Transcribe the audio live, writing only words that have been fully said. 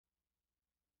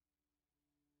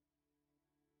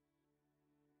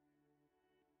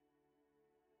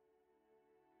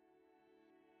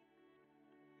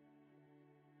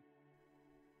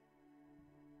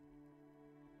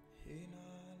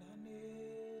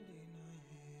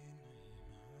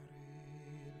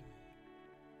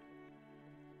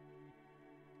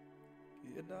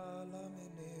Yedala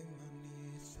mene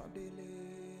mani sadele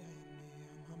ni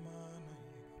amamana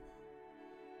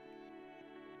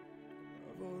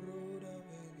avoroda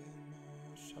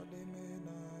vegemo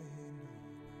shademena ina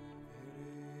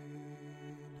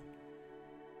verena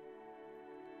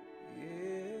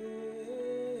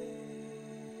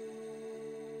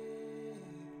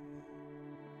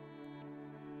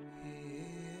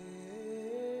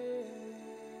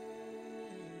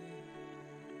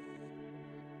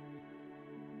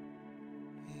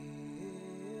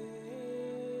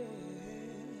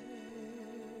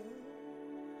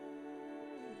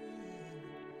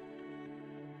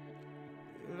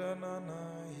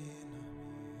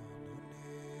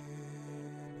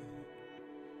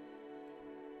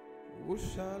Who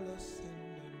shall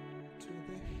ascend unto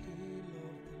the hill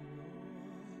of the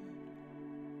Lord,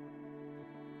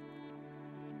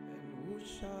 and who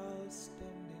shall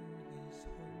stand in his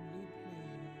holy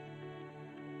place?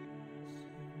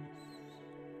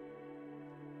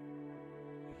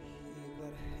 He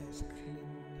that has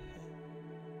clean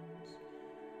hands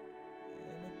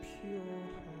and a pure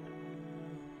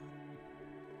heart,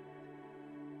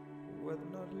 who hath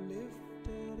not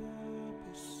lifted up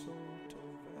his soul to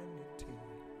vanity,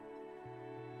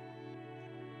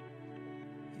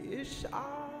 he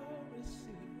shall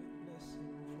receive a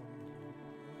blessing from the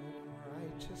Lord,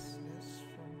 righteousness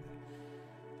from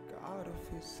the God of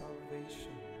his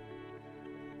salvation.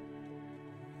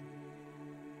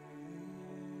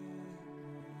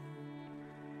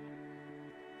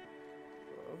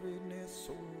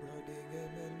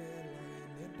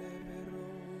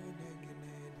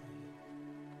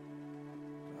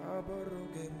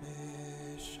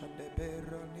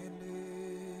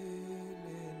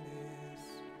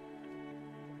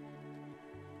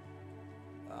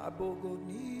 Abogonile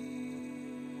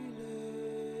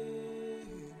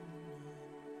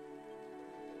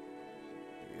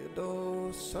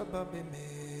Yedo sababeme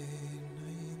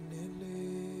nainele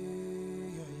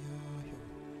yayayo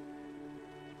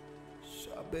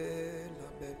Shabela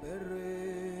bebere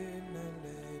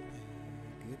nalene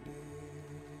gede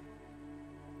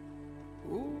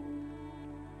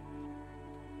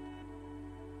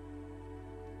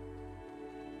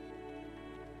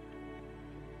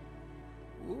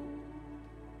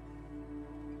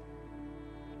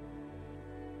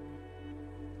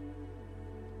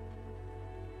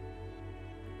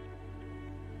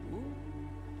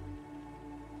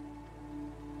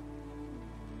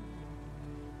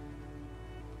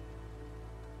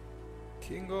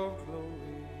King of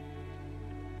glory,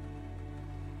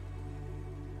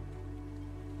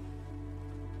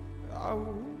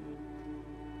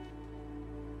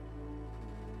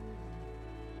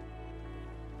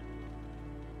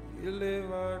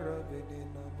 Ilevara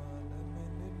vedena mana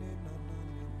menene nana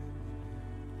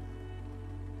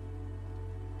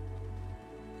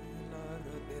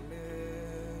Inara dele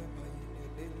maine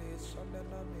dele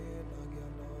sanana ne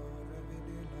nagyana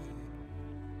ravedela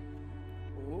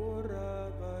Ora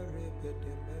bare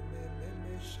pede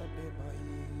meme shade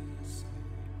maisa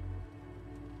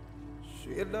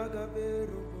Shela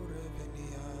gavero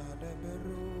revenia de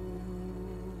beru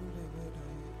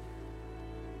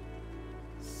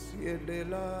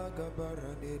Siedela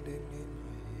gabara de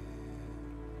ninaye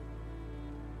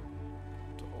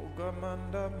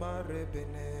Togamanda mare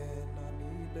bene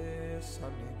nanide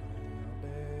sanina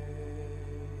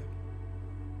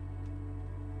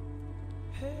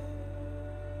Hey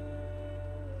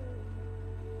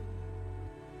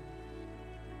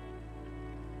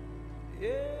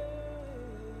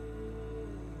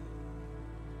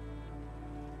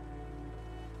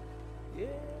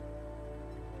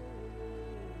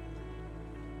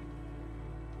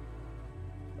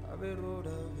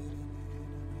Averoda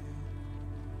verenena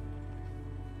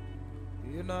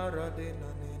Inara de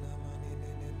nanena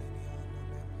manene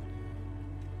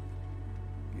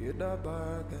Gida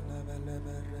bagana vele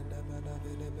merenda mana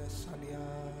vele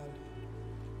besalial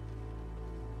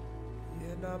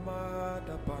Yenama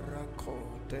da barako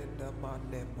tenda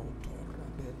mane motora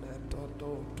bene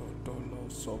toto lo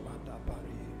soba da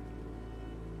bari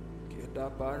Kida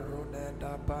barone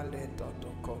da bale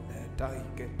toto kone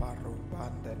daike paru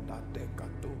bande da de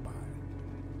katubare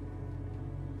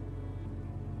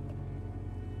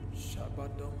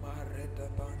Shabado mare da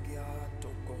bangia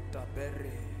toko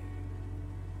tabere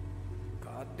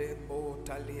Kade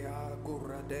motalia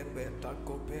gura de beta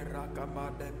kopera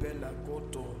kama de bela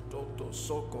koto toto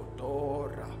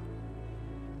sokotora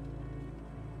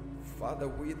Father,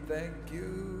 we thank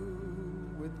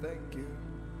you, we thank you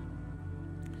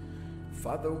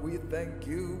Father, we thank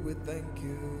you, we thank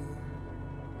you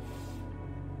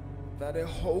that a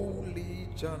holy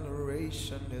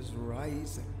generation is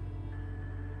rising.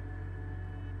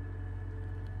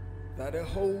 That a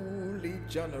holy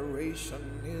generation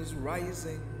is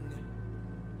rising.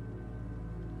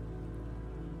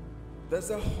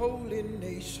 There's a holy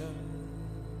nation.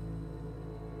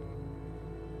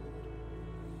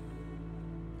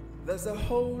 There's a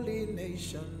holy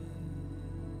nation.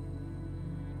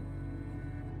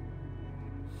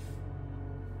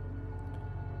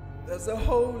 There's a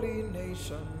holy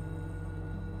nation.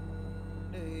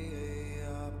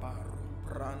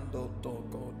 Brando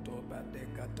toko to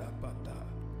badekata bata.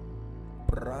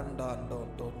 Brandando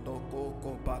to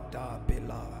toko bata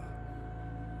bila.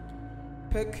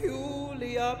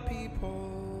 Peculiar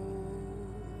people,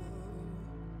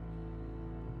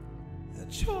 a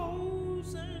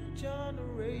chosen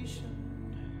generation,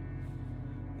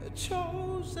 a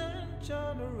chosen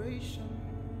generation.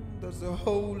 There's a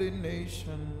holy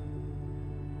nation.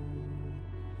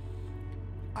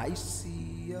 I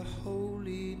see a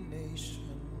holy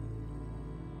nation.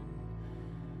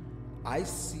 I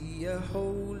see a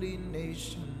holy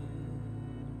nation.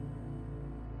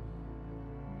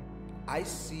 I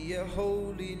see a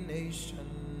holy nation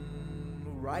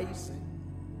rising.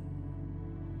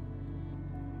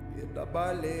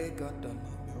 Idabale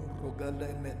gadala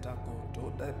rogale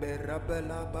metakoto de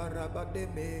berabela barabade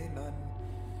menan.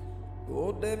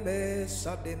 Odeme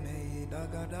sademe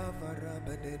dagada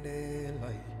varabade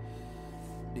lai.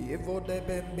 Dievo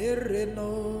debe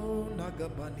mireno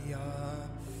nagabania.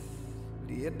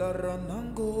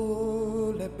 Liedaranango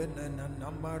lebenena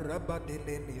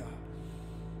namarabadilenia.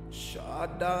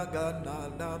 Shadaga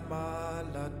nama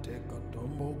la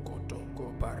tekotomo kotoko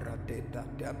paradeda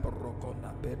debroko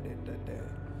na bedede.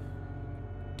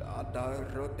 Tada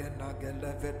rodena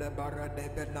gelevede barade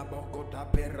benaboko da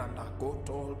perana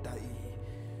kotol dai.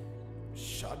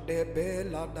 Shade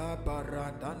bela da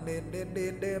barada de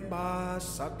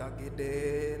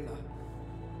masadagidela.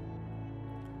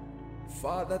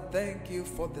 Father, thank you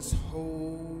for this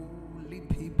holy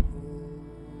people.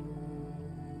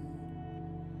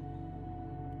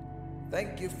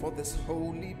 Thank you for this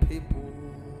holy people.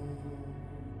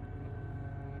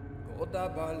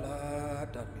 Godabala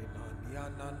danina na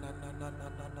na na na na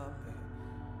na na me.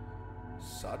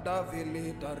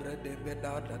 Sadavili darede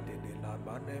bedada de la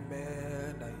maneme.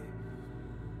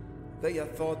 Their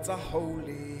thoughts are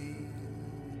holy.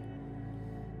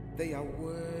 Their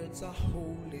words are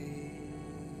holy.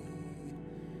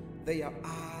 Their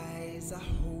eyes are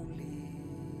holy.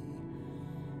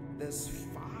 There's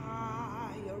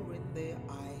fire in their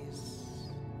eyes.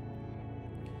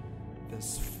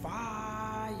 There's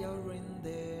fire in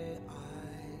their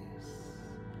eyes.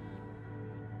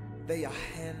 Their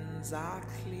hands are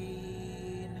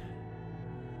clean,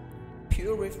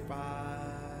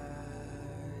 purified.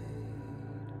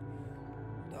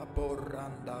 Da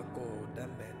boranda go da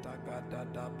metagada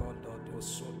da bodo do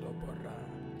sodo bora.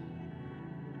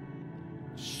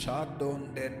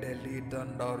 Shadon de delita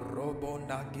no robo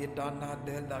nagitana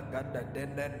de la gada de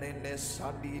nene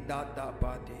sadida da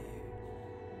badi.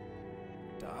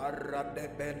 Tara de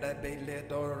bele bele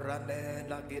dorane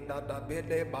la gida da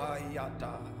bele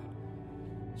bayata.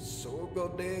 Sogo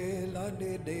de la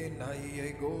de na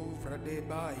yego frade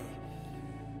bay.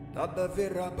 Tada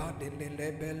vera badi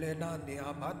le bele na ni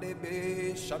amade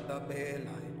be shada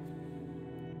belai.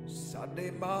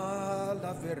 Sadema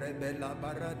la verebela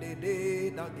barade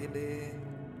de dagide.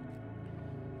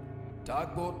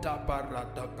 Tago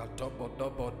taparata katobo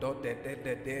dobo do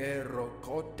de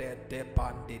rokote de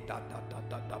pandi da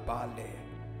bale.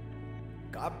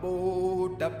 Cabo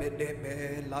da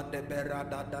bedeme la de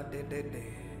berada da de.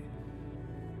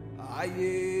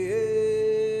 Aye.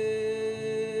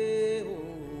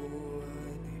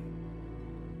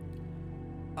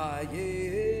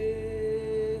 Aye.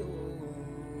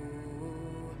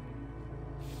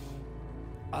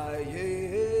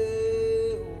 Aye,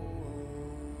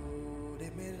 de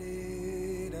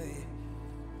melida,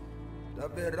 la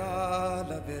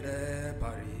vera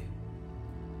pari,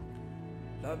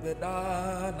 la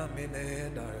vera na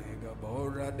meneda,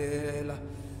 gabora dela.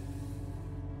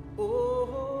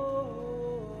 Oh,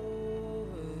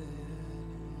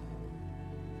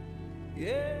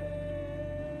 yeah.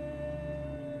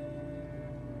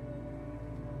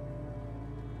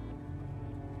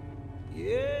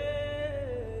 Yeah.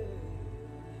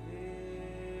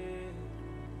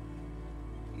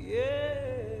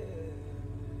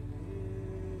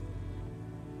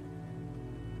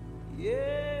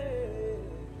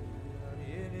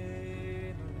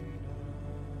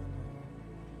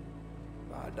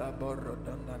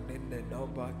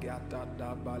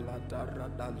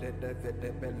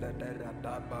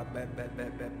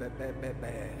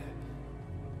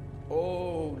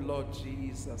 Oh Lord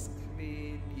Jesus,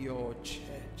 clean your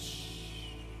church.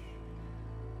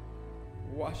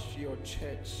 Wash your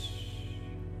church.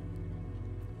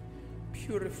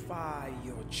 Purify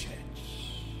your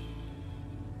church.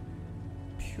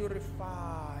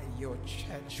 Purify your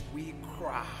church, we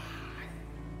cry.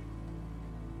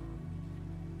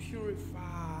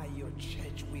 Purify your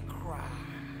church, we cry.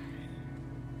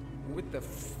 With the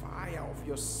fire of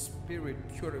your spirit,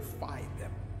 purify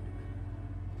them.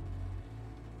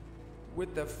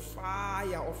 With the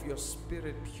fire of your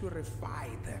spirit, purify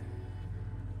them.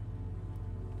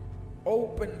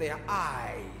 Open their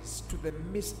eyes to the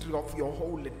mystery of your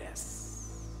holiness.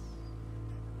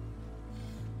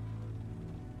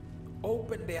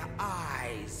 Open their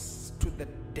eyes to the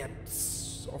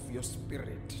depths of your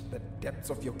spirit, the depths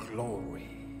of your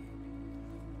glory,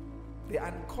 the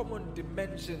uncommon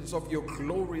dimensions of your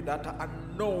glory that are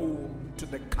unknown to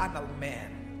the carnal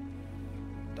man.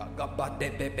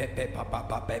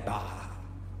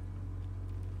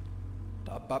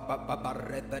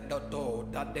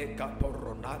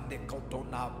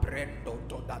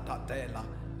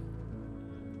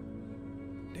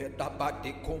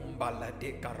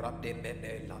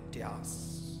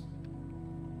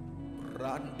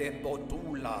 Rande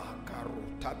bodula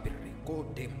karuta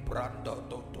biriko dimbrando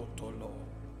totolo.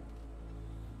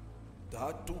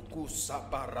 Datuku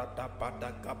sabarata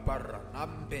pada kapara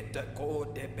nambe te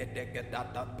kode bedege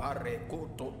data pare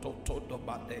kuto toto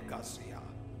bate kasia.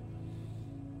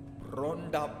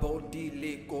 Ronda bodi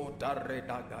liko tare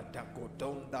dagata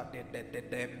kutonda de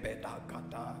dembe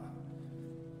dagata.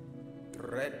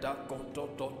 Reda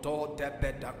koto toto de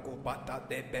beda kubata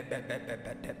de bebe.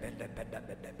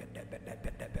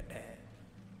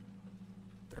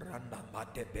 Rana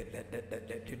mate bele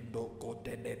de tindo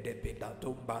kote de beda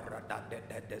tumbara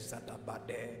de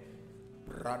satabade.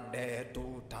 Rande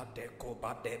tu tate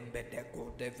kubate bede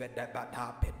kote vede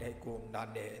bada bede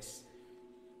kundanes.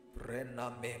 Rena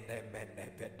mene vede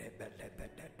bede.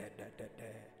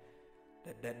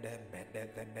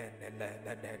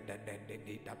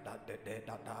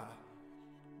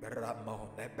 Beramo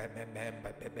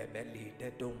beli de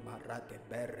dumara de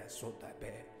bere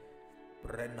sotabe.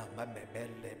 Brena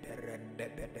memele berende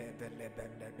bede bele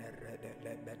bende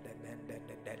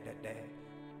de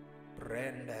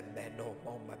Brenda meno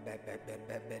moma bebe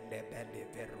bele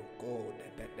veruko de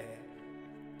bede.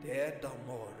 De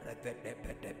domore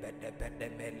bede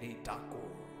melitako.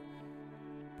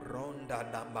 Ronda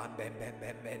na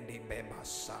mendi mema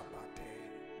sabate.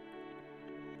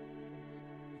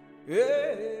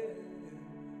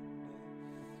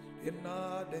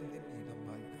 Ina de ni na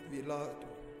mai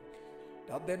vilato.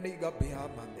 Da de ni ga bia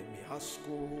mande mi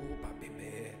hasku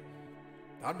babime.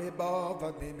 Ane bava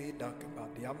mi dakba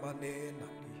diamane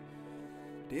nani.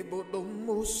 De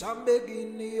bodomu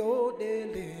sambegini o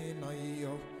dele na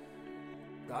yo.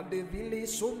 Gade vili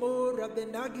sumora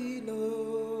benagino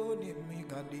ni mi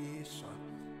gadisa.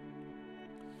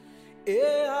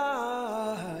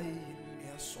 Ai mi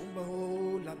asuma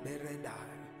la bereda.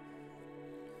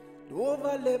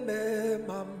 Dova le me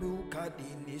mambu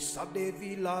kadini sade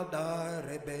vila da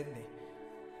rebene.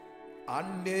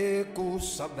 Ande ku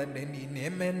sabene ni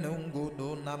menungu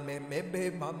do na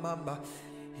mebe mama.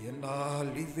 Yena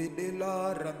live de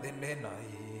la rabenena.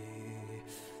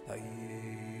 Ai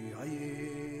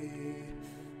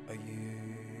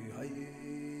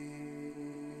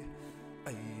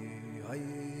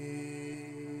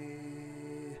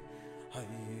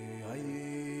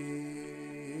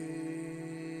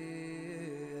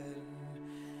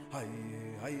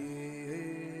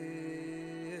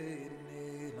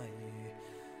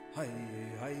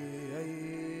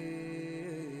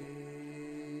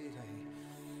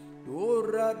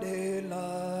Dora de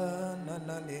la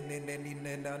na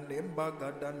ne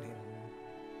mbagadanin.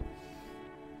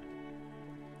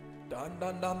 Danda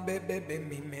nambe bebe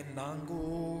mi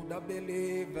menangu da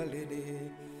bele valede.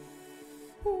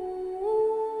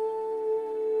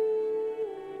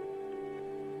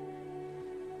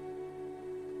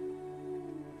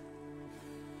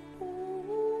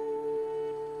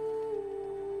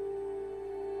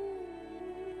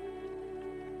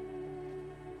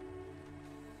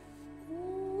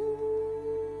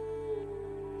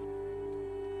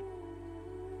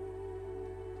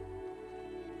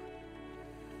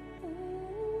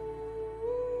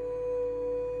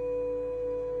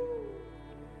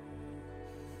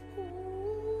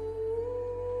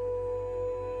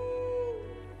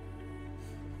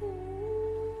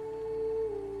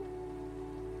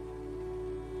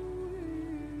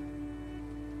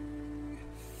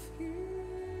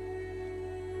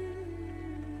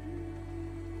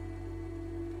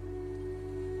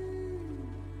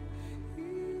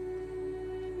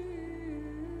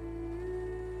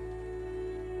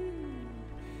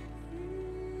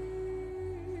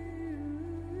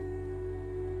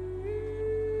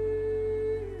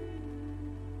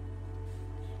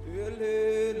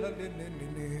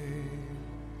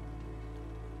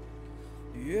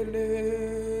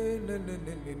 Yele ne ne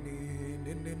ne ne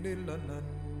ne ne ne la nan.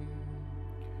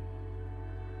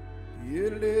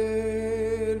 Yele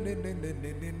ne ne ne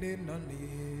ne ne ne nani.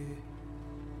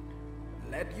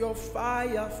 Let your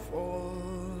fire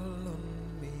fall on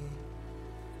me.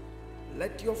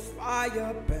 Let your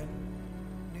fire burn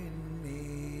in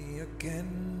me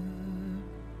again.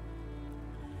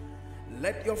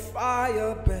 Let your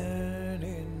fire burn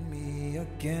in me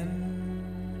again.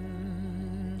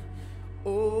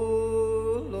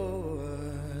 Oh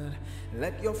Lord,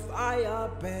 let your fire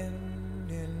burn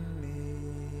in me.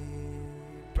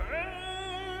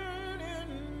 Burn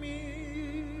in me.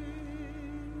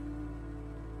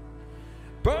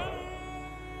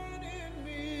 Burn in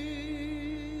me.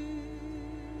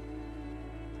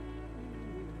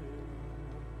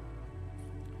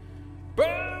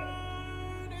 Burn.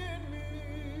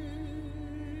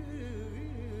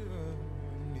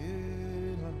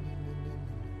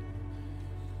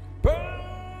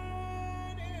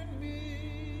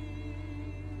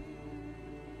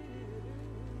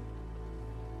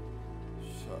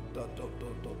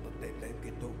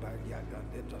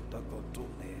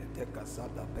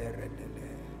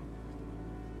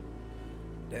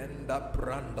 Denda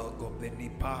brando go beni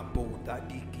papo da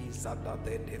diki zada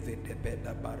de vede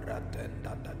beda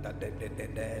baratenda da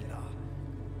de la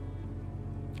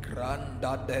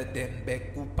granda de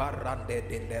dembe cuparande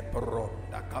de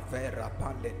lebronda cavera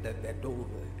pale de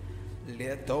vedove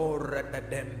le torre de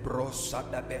dembrosa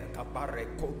da beca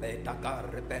pare come da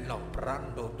garre bello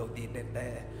brando do di de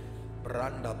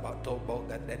branda bato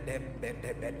boga de dembe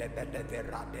de bede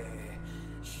verade.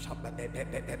 We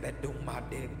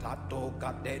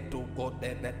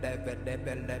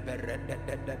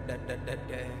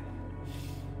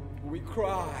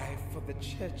cry for the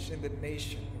church in the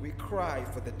nation. We cry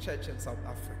for the church in South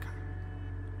Africa.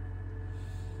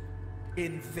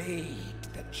 Invade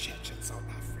the church in South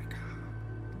Africa.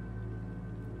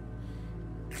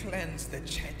 Cleanse the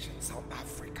church in South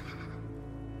Africa.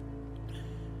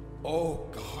 Oh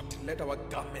God, let our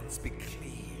garments be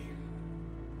clean.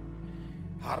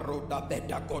 Haroda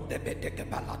beda gode bede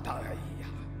kebalataya.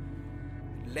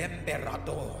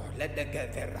 Lemberado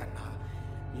ledege verana.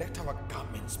 Let our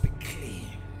garments be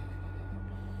clean.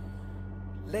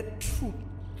 Let truth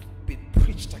be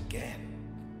preached again.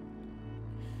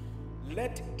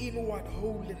 Let inward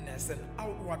holiness and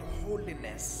outward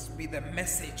holiness be the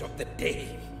message of the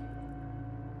day.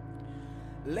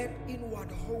 Let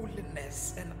inward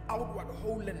holiness and outward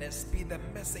holiness be the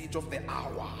message of the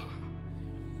hour.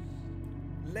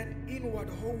 Let inward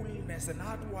holiness and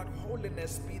outward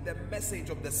holiness be the message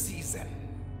of the season.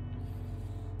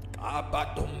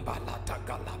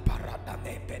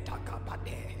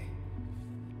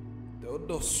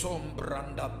 Dodo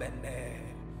sombranda bene.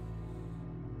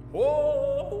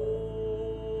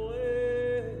 Oh,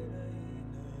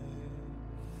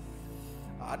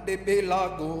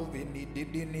 Adebela go vini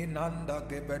didini nanda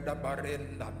gebeda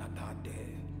barenda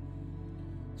nadade.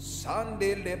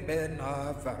 Sande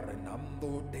lebena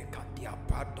varenambo de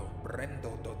katiapado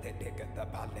brendo do de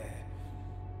bale.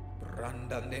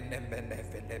 Branda nene mene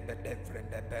fele bede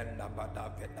frende benda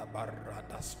bada veda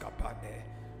barada scapade.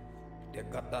 De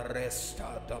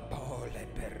cataresta da bole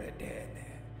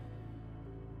peredene.